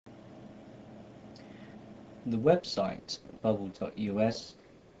The website, bubble.us,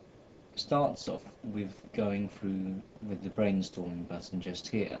 starts off with going through with the brainstorming button just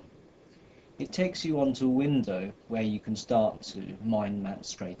here. It takes you onto a window where you can start to mind map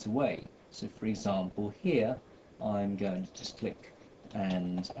straight away. So for example here, I'm going to just click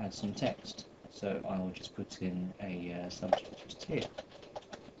and add some text. So I will just put in a subject just here.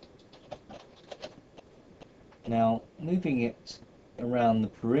 Now moving it around the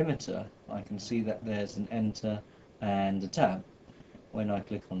perimeter, I can see that there's an enter and a tab. When I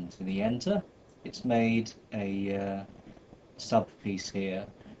click onto the enter, it's made a sub piece here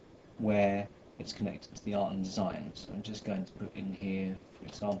where it's connected to the art and design. So I'm just going to put in here, for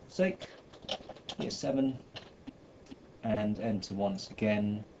example's sake, year 7, and enter once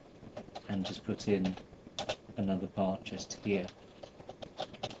again, and just put in another part just here.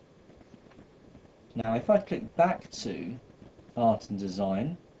 Now if I click back to art and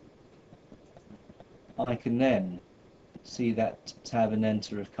design, I can then see that tab and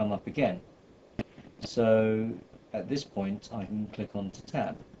enter have come up again. So at this point I can click onto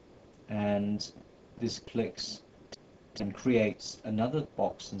tab, and this clicks and creates another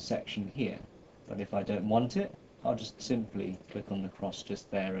box and section here. But if I don't want it, I'll just simply click on the cross just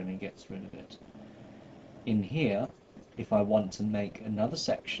there and it gets rid of it. In here, if I want to make another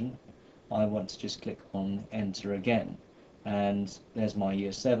section, I want to just click on enter again, and there's my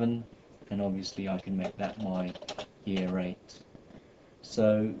year 7, and obviously I can make that my year 8.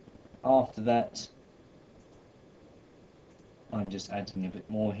 So after that, I'm just adding a bit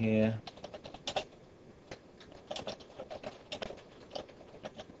more here.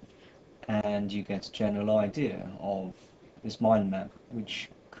 And you get a general idea of this mind map, which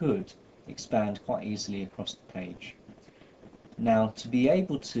could expand quite easily across the page. Now, to be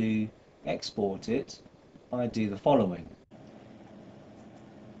able to export it, I do the following.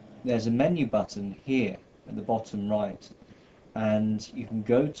 There's a menu button here at the bottom right, and you can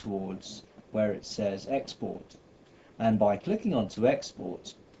go towards where it says export, and by clicking onto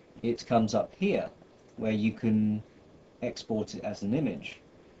export, it comes up here where you can export it as an image.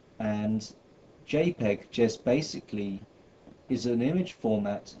 And JPEG just basically is an image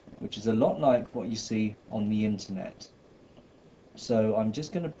format which is a lot like what you see on the internet. So I'm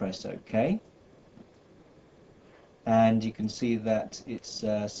just going to press OK, and you can see that it's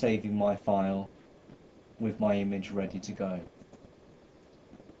saving my file with my image ready to go.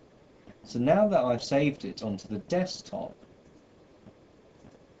 So now that I've saved it onto the desktop,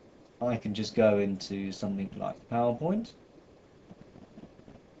 I can just go into something like PowerPoint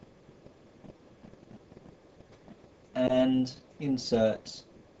and insert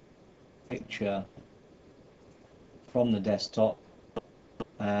picture from the desktop,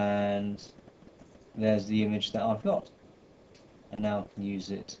 and there's the image that I've got, and now I can use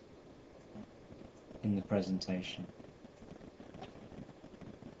it in the presentation.